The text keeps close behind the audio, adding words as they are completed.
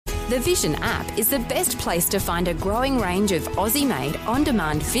The Vision app is the best place to find a growing range of Aussie-made,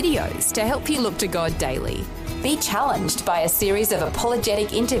 on-demand videos to help you look to God daily. Be challenged by a series of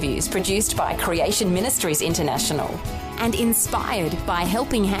apologetic interviews produced by Creation Ministries International, and inspired by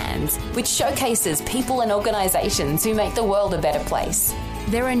Helping Hands, which showcases people and organisations who make the world a better place.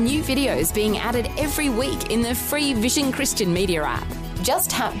 There are new videos being added every week in the free Vision Christian Media app. Just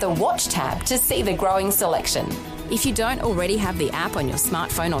tap the Watch tab to see the growing selection. If you don't already have the app on your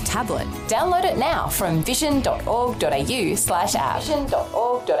smartphone or tablet, download it now from vision.org.au/app.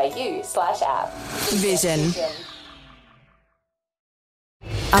 Vision.org.au/app. Vision.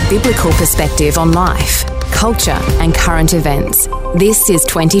 A biblical perspective on life, culture and current events. This is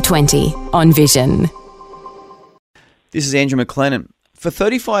 2020 on Vision. This is Andrew McLennan. For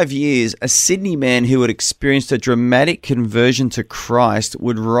 35 years, a Sydney man who had experienced a dramatic conversion to Christ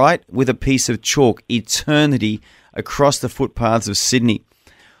would write with a piece of chalk eternity across the footpaths of Sydney.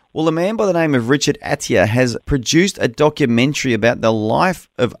 Well, a man by the name of Richard Attiah has produced a documentary about the life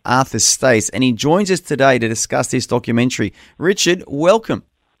of Arthur Stace, and he joins us today to discuss this documentary. Richard, welcome.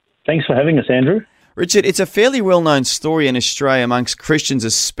 Thanks for having us, Andrew. Richard, it's a fairly well-known story in Australia amongst Christians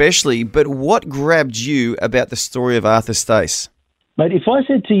especially, but what grabbed you about the story of Arthur Stace? Mate, if I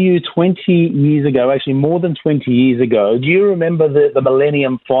said to you 20 years ago, actually more than 20 years ago, do you remember the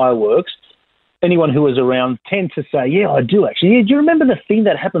Millennium fireworks? Anyone who was around tend to say, yeah, I do actually. Yeah, do you remember the thing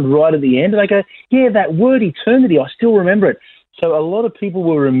that happened right at the end? And I go, yeah, that word eternity, I still remember it. So a lot of people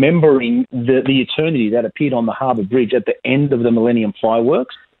were remembering the eternity that appeared on the Harbour Bridge at the end of the Millennium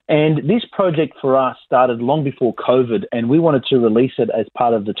fireworks. And this project for us started long before COVID, and we wanted to release it as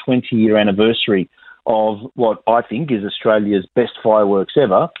part of the 20-year anniversary of what I think is Australia's best fireworks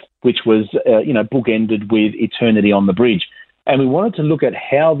ever, which was, bookended with Eternity on the Bridge. And we wanted to look at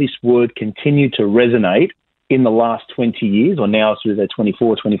how this word continued to resonate in the last 20 years, or now through the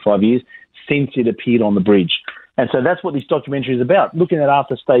 24, 25 years, since it appeared on the bridge. And so that's what this documentary is about, looking at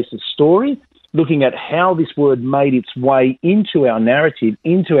Arthur Stace's story, looking at how this word made its way into our narrative,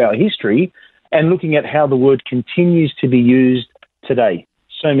 into our history, and looking at how the word continues to be used today,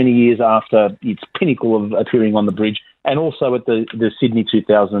 so many years after its pinnacle of appearing on the bridge, and also at the Sydney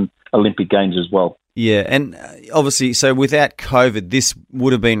 2000 Olympic Games as well. Yeah, and obviously, so without COVID, this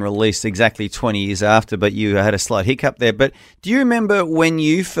would have been released exactly 20 years after, but you had a slight hiccup there. But do you remember when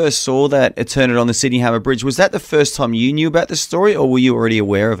you first saw that Eternity on the Sydney Harbour Bridge? Was that the first time you knew about the story, or were you already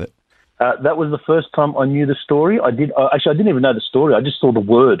aware of it? That was the first time I knew the story. I didn't even know the story. I just saw the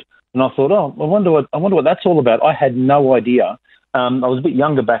word, and I thought, I wonder what that's all about. I had no idea. I was a bit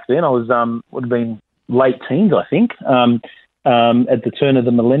younger back then. I was would have been late teens, I think, at the turn of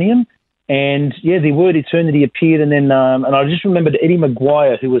the millennium. And yeah, the word eternity appeared, and then and I just remembered Eddie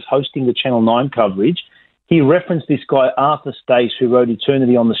Maguire, who was hosting the Channel 9 coverage. He referenced this guy Arthur Stace, who wrote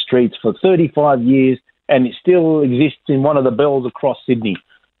Eternity on the Streets for 35 years, and it still exists in one of the bells across Sydney.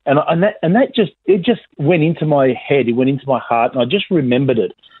 And that just went into my head, it went into my heart, and I just remembered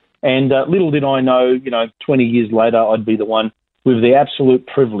it. And little did I know, 20 years later, I'd be the one with the absolute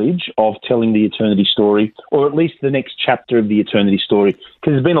privilege of telling the eternity story, or at least the next chapter of the eternity story.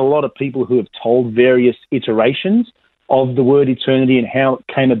 Because there's been a lot of people who have told various iterations of the word eternity and how it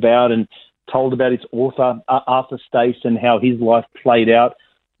came about, and told about its author, Arthur Stace, and how his life played out.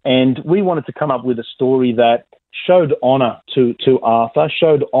 And we wanted to come up with a story that showed honour to Arthur,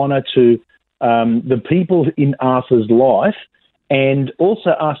 showed honour to the people in Arthur's life, and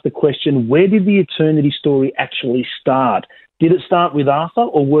also asked the question, where did the eternity story actually start? Did it start with Arthur,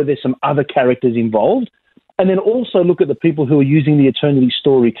 or were there some other characters involved? And then also look at the people who are using the eternity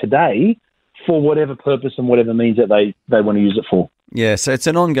story today for whatever purpose and whatever means that they want to use it for. Yeah, so it's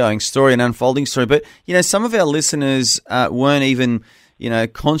an ongoing story, an unfolding story. But, some of our listeners weren't even,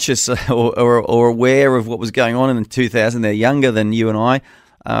 conscious or aware of what was going on in 2000. They're younger than you and I.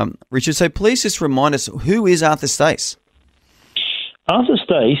 Richard, so please just remind us, who is Arthur Stace? Arthur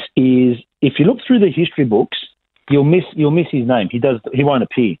Stace is, if you look through the history books, you'll miss his name. He won't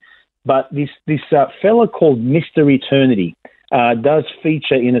appear. But this fella called Mr. Eternity does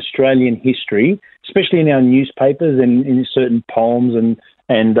feature in Australian history, especially in our newspapers and in certain poems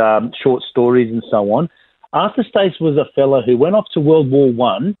and short stories and so on. Arthur Stace was a fella who went off to World War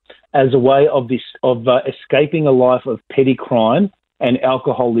I as a way of escaping a life of petty crime and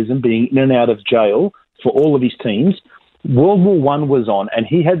alcoholism, being in and out of jail for all of his teens. World War I was on, and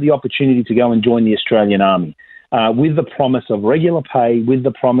he had the opportunity to go and join the Australian Army. With the promise of regular pay, with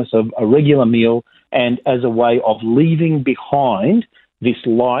the promise of a regular meal, and as a way of leaving behind this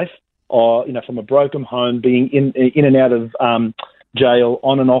life, from a broken home, being in and out of jail,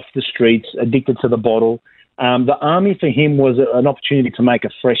 on and off the streets, addicted to the bottle, The army for him was an opportunity to make a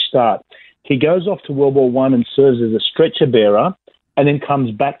fresh start. He goes off to World War One and serves as a stretcher bearer, and then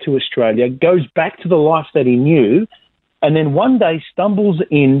comes back to Australia, goes back to the life that he knew, and then one day stumbles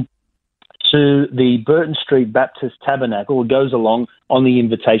in to the Burton Street Baptist Tabernacle, goes along on the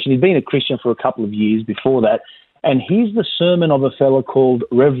invitation. He'd been a Christian for a couple of years before that, and here's the sermon of a fellow called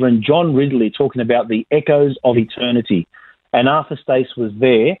Reverend John Ridley talking about the echoes of eternity. And Arthur Stace was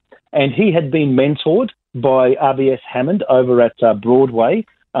there, and he had been mentored by RBS Hammond over at Broadway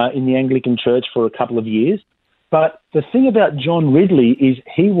in the Anglican Church for a couple of years. But the thing about John Ridley is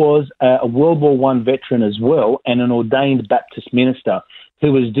he was a World War One veteran as well, and an ordained Baptist minister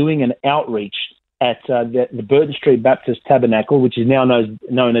who was doing an outreach at the Burton Street Baptist Tabernacle, which is now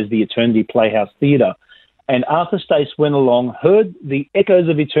known as the Eternity Playhouse Theatre. And Arthur Stace went along, heard the Echoes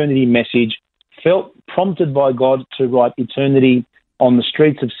of Eternity message, felt prompted by God to write Eternity on the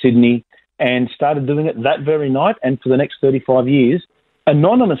streets of Sydney, and started doing it that very night and for the next 35 years,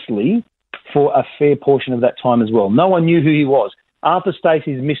 anonymously for a fair portion of that time as well. No one knew who he was. Arthur Stace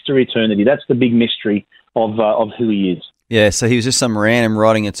is Mr. Eternity. That's the big mystery of who he is. Yeah, so he was just some random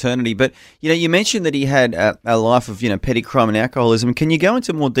writing eternity. But, you mentioned that he had a life of, petty crime and alcoholism. Can you go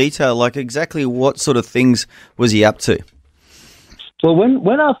into more detail, like exactly what sort of things was he up to? Well,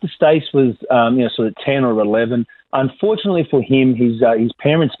 when Arthur Stace was, sort of 10 or 11, unfortunately for him, his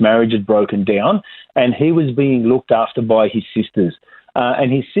parents' marriage had broken down, and he was being looked after by his sisters.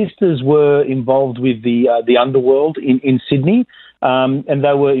 And his sisters were involved with the underworld in Sydney, and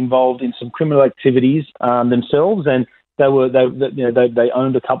they were involved in some criminal activities themselves, and they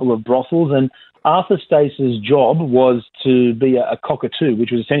owned a couple of brothels. And Arthur Stace's job was to be a cockatoo,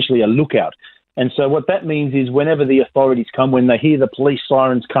 which was essentially a lookout. And so what that means is whenever the authorities come, when they hear the police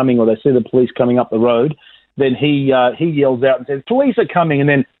sirens coming or they see the police coming up the road, then he yells out and says, "Police are coming," and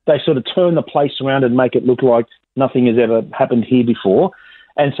then they sort of turn the place around and make it look like nothing has ever happened here before.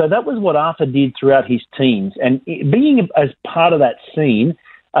 And so that was what Arthur did throughout his teens. And being as part of that scene,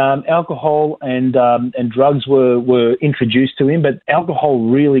 alcohol and drugs were introduced to him, but alcohol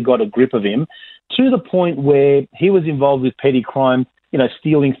really got a grip of him to the point where he was involved with petty crime,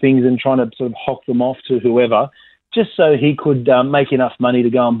 stealing things and trying to sort of hock them off to whoever, just so he could make enough money to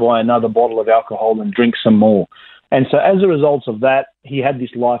go and buy another bottle of alcohol and drink some more. And so as a result of that, he had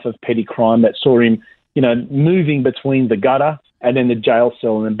this life of petty crime that saw him, moving between the gutter and then the jail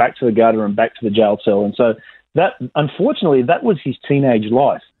cell and then back to the gutter and back to the jail cell. And so that, unfortunately, that was his teenage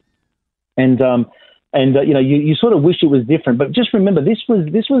life. And you sort of wish it was different. But just remember, this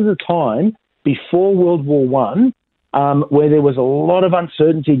was a time before World War One, where there was a lot of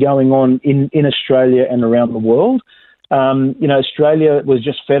uncertainty going on in Australia and around the world. Australia was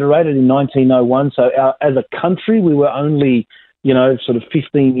just federated in 1901. So as a country, we were only, sort of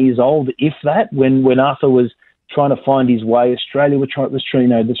 15 years old, if that, when Arthur was trying to find his way. Australia was trying,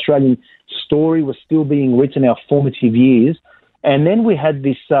 the Australian story was still being written, our formative years. And then we had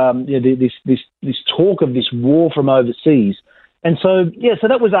this talk of this war from overseas. And so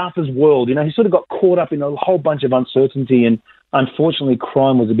that was Arthur's world. He sort of got caught up in a whole bunch of uncertainty, and unfortunately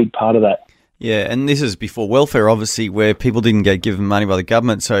crime was a big part of that. Yeah, and this is before welfare, obviously, where people didn't get given money by the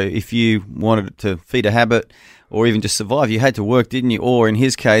government. So if you wanted to feed a habit or even just survive, you had to work, didn't you? Or in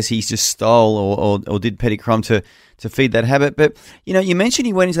his case, he just stole or did petty crime to feed that habit. But, you mentioned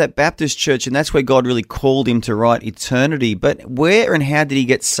he went into that Baptist church, and that's where God really called him to write Eternity. But where and how did he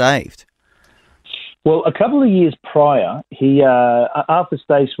get saved? Well, a couple of years prior, Arthur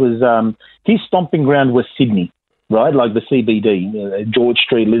Stace was, his stomping ground was Sydney, right? Like the CBD, George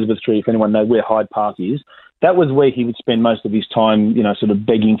Street, Elizabeth Street, if anyone knows where Hyde Park is. That was where he would spend most of his time, sort of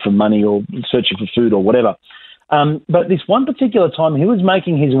begging for money or searching for food or whatever. But this one particular time, he was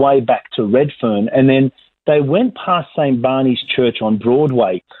making his way back to Redfern, and then they went past St. Barney's Church on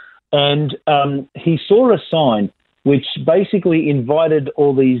Broadway, and he saw a sign which basically invited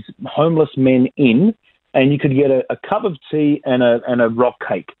all these homeless men in, and you could get a cup of tea and a rock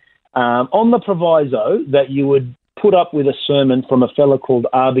cake on the proviso that you would put up with a sermon from a fellow called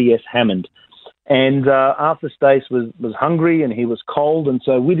RBS Hammond. And Arthur Stace was hungry and he was cold, and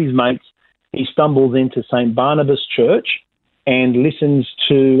so with his mates, he stumbles into St. Barnabas Church and listens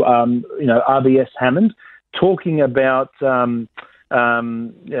to RBS Hammond talking about the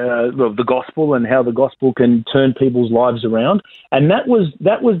gospel and how the gospel can turn people's lives around. And that was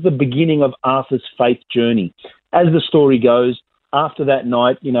the beginning of Arthur's faith journey. As the story goes, after that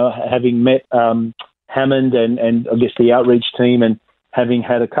night, having met Hammond and I guess the outreach team, and having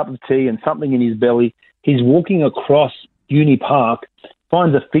had a cup of tea and something in his belly, he's walking across Uni Park,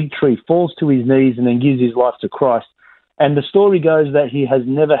 finds a fig tree, falls to his knees, and then gives his life to Christ. And the story goes that he has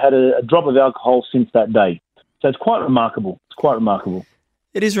never had a drop of alcohol since that day. So it's quite remarkable. It's quite remarkable.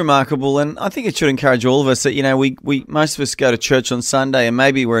 It is remarkable, and I think it should encourage all of us that, we most of us go to church on Sunday, and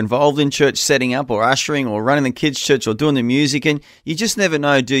maybe we're involved in church setting up or ushering or running the kids' church or doing the music, and you just never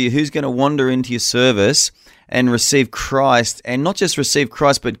know, do you, who's going to wander into your service and receive Christ, and not just receive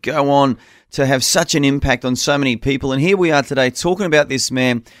Christ, but go on to have such an impact on so many people. And here we are today talking about this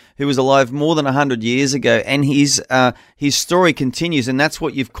man who was alive more than 100 years ago, and his story continues, and that's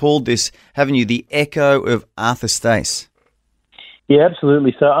what you've called this, haven't you, the echo of Attiah Stace. Yeah,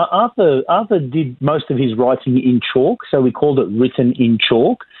 absolutely. So Arthur did most of his writing in chalk, so we called it written in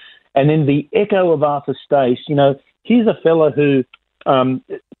chalk. And then the echo of Attiah Stace, he's a fellow who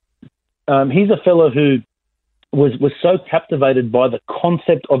was so captivated by the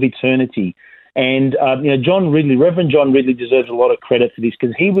concept of eternity. And, Reverend John Ridley deserves a lot of credit for this,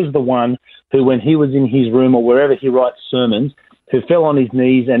 because he was the one who, when he was in his room or wherever he writes sermons, who fell on his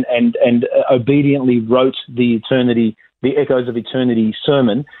knees and obediently wrote the Echoes of Eternity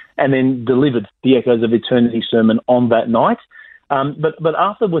sermon, and then delivered the Echoes of Eternity sermon on that night. But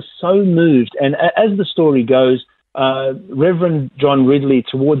Arthur was so moved, and as the story goes, Reverend John Ridley,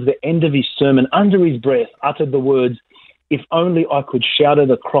 towards the end of his sermon, under his breath, uttered the words, "If only I could shout it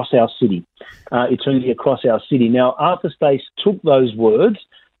across our city, eternity across our city." Now, Attiah Stace took those words,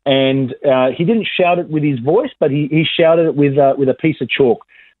 and he didn't shout it with his voice, but he shouted it with a piece of chalk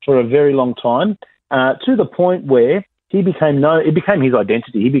for a very long time, to the point where it became his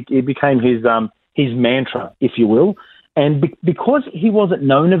identity. It became his mantra, if you will. And because he wasn't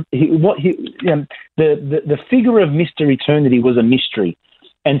known, the figure of Mr. Eternity was a mystery.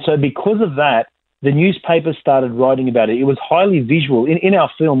 And so because of that, the newspapers started writing about it. It was highly visual. In our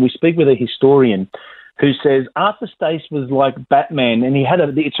film, we speak with a historian who says Attiah Stace was like Batman, and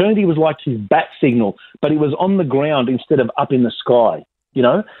the eternity was like his bat signal, but it was on the ground instead of up in the sky,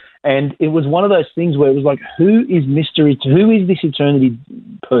 And it was one of those things where it was like, who is this eternity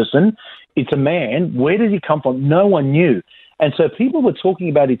person? It's a man. Where does he come from? No one knew. And so people were talking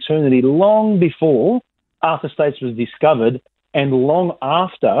about eternity long before Attiah Stace was discovered, and long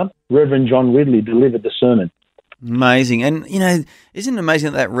after Reverend John Ridley delivered the sermon. Amazing. And, isn't it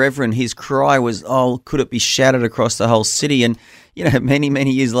amazing that Reverend, his cry was, could it be shouted across the whole city? And, many,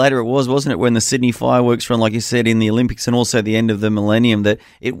 many years later it wasn't it, when the Sydney fireworks run, like you said, in the Olympics, and also the end of the millennium, that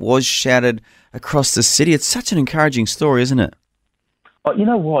it was shouted across the city. It's such an encouraging story, isn't it? Oh, you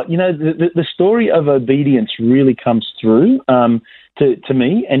know what? The story of obedience really comes through to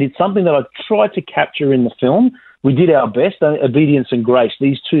me, and it's something that I tried to capture in the film. We did our best. Obedience and grace,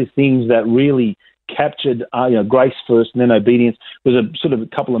 these two things that really captured grace first and then obedience, was a sort of a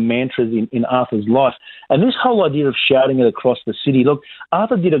couple of mantras in Arthur's life. And this whole idea of shouting it across the city, look,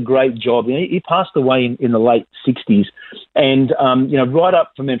 Arthur did a great job. He passed away in the late 60s. And, right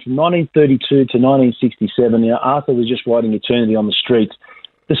up from 1932 to 1967, Arthur was just writing eternity on the streets.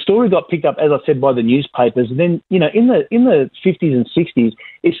 The story got picked up, as I said, by the newspapers. And then, in the 50s and 60s,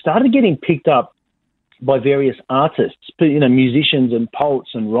 it started getting picked up by various artists, musicians and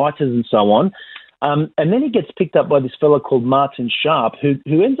poets and writers and so on. And then he gets picked up by this fellow called Martin Sharp,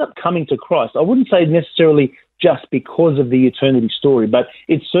 who ends up coming to Christ. I wouldn't say necessarily just because of the eternity story, but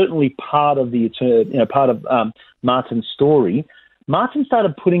it's certainly part of Martin's story. Martin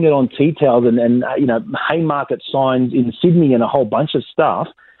started putting it on tea towels and Haymarket signs in Sydney and a whole bunch of stuff.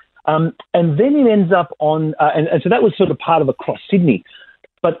 And then it ends up on, and so that was sort of part of Across Sydney.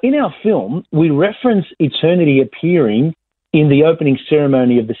 But in our film, we reference eternity appearing in the opening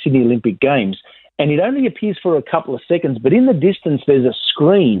ceremony of the Sydney Olympic Games. And it only appears for a couple of seconds, but in the distance there's a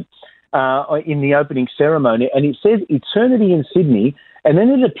screen in the opening ceremony, and it says Eternity in Sydney, and then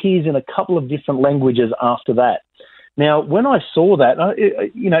it appears in a couple of different languages after that. Now, when I saw that,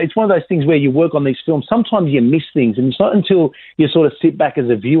 it's one of those things where you work on these films, sometimes you miss things, and it's not until you sort of sit back as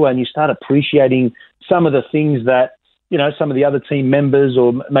a viewer and you start appreciating some of the things that, some of the other team members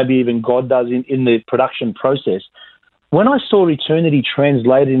or maybe even God does in the production process. When I saw eternity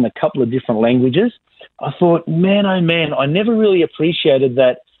translated in a couple of different languages, I thought, man, oh man, I never really appreciated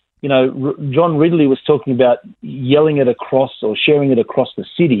that, John Ridley was talking about yelling it across or sharing it across the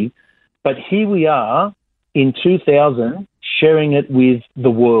city, but here we are in 2000 sharing it with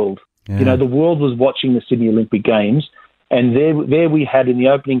the world. Yeah. The world was watching the Sydney Olympic Games, and there we had in the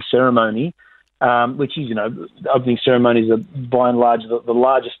opening ceremony, which is, the opening ceremonies are by and large the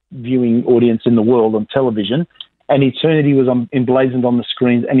largest viewing audience in the world on television, and eternity was emblazoned on the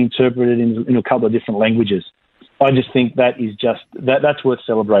screens and interpreted in a couple of different languages. I just think that's worth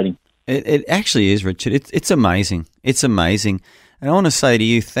celebrating. It actually is, Richard. It's amazing. It's amazing. And I want to say to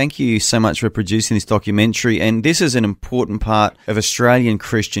you, thank you so much for producing this documentary. And this is an important part of Australian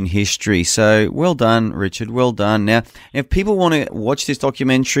Christian history. So well done, Richard. Well done. Now, if people want to watch this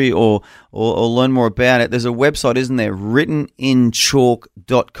documentary or learn more about it, there's a website, isn't there?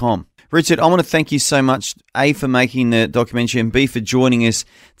 writteninChalk.com. Richard, I want to thank you so much, A, for making the documentary, and B, for joining us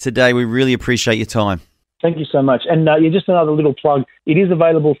today. We really appreciate your time. Thank you so much. And just another little plug. It is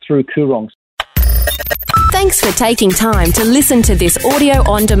available through Coorong. Thanks for taking time to listen to this audio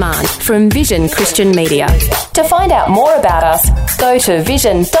on demand from Vision Christian Media. To find out more about us, go to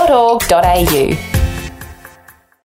vision.org.au.